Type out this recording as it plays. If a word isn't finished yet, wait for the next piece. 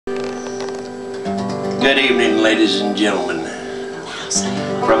Good evening, ladies and gentlemen.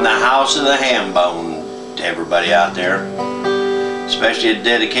 From the house of the ham bone to everybody out there. Especially to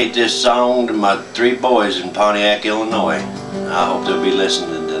dedicate this song to my 3 boys in Pontiac, Illinois. I hope they'll be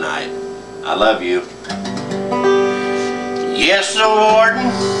listening tonight. I love you. Yes, the warden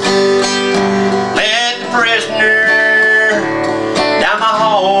led the prisoner down the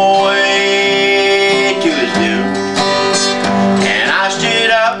hallway to his doom. And I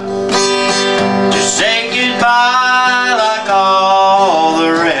stood up to say goodbye like all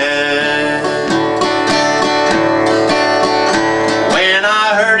the rest. When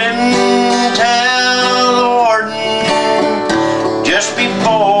I heard him tell the warden just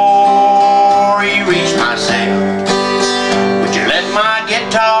before he reached my cell, would you let my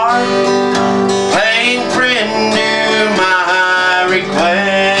guitar playing friend do my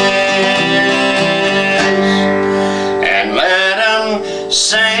request, and let him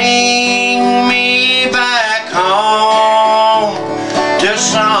sing me back home to a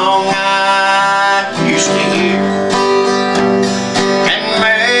song I used to hear, and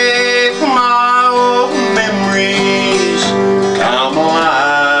make my old memories come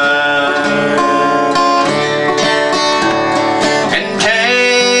alive, and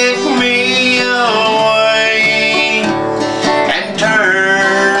take me away and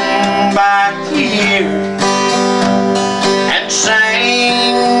turn back the years and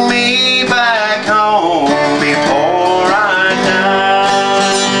sing me back home before I die.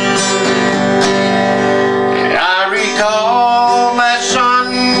 And I recall that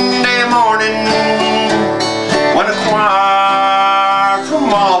Sunday morning when a choir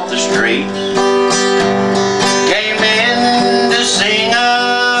from off the streets came in to sing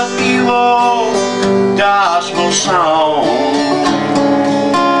a few old gospel songs.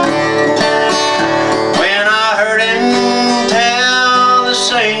 When I heard him tell the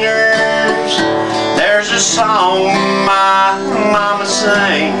singers there's a song my mama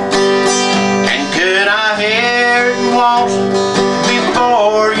sang,